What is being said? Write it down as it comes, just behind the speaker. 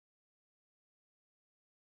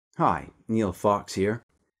Hi, Neil Fox here.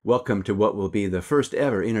 Welcome to what will be the first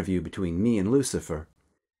ever interview between me and Lucifer.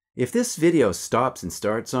 If this video stops and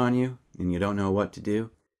starts on you, and you don't know what to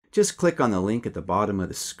do, just click on the link at the bottom of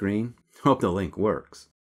the screen. Hope the link works.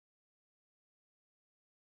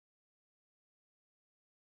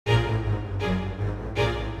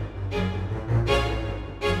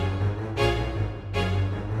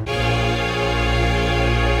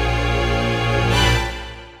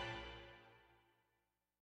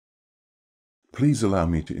 Please allow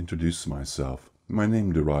me to introduce myself. My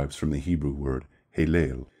name derives from the Hebrew word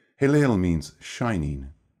Halel. Halel means shining.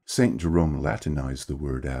 Saint Jerome Latinized the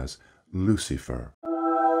word as Lucifer.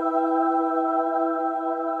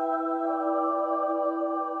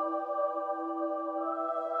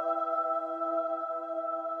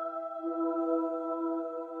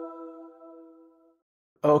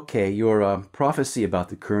 Okay, your prophecy about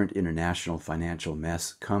the current international financial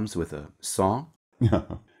mess comes with a song?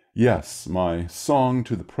 Yes, my song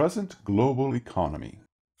to the present global economy.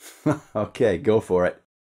 Okay, go for it.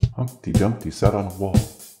 Humpty Dumpty sat on a wall.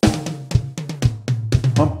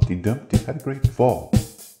 Humpty Dumpty had a great fall.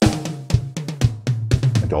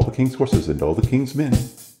 And all the king's horses and all the king's men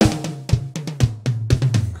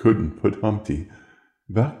couldn't put Humpty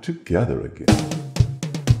back together again.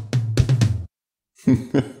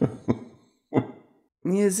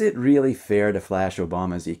 Is it really fair to flash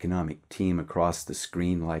Obama's economic team across the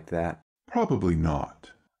screen like that? Probably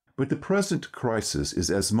not. But the present crisis is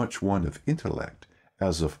as much one of intellect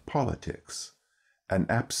as of politics, an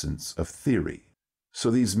absence of theory. So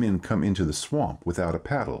these men come into the swamp without a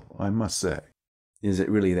paddle, I must say. Is it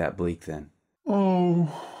really that bleak then?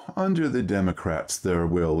 Oh, under the Democrats there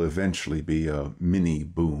will eventually be a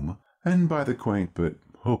mini-boom, and by the quaint but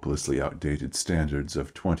hopelessly outdated standards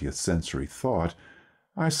of 20th century thought,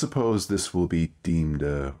 I suppose this will be deemed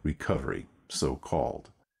a recovery, so-called.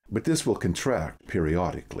 But this will contract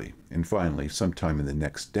periodically, and finally, sometime in the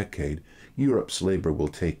next decade, Europe's labor will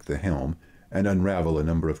take the helm and unravel a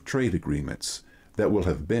number of trade agreements that will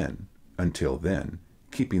have been, until then,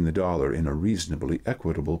 keeping the dollar in a reasonably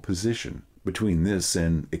equitable position. Between this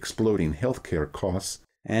and exploding healthcare costs,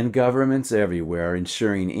 And governments everywhere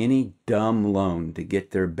ensuring any dumb loan to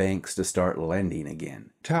get their banks to start lending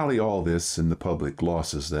again. tally all this and the public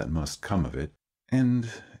losses that must come of it,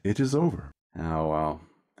 and it is over. Oh, well,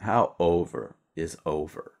 how over is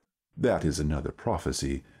over? That is another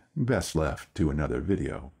prophecy, best left to another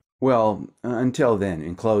video. Well, until then,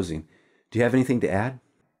 in closing, do you have anything to add?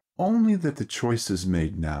 Only that the choices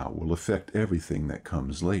made now will affect everything that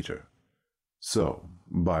comes later. So,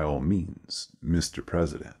 by all means, Mr.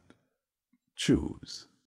 President, choose.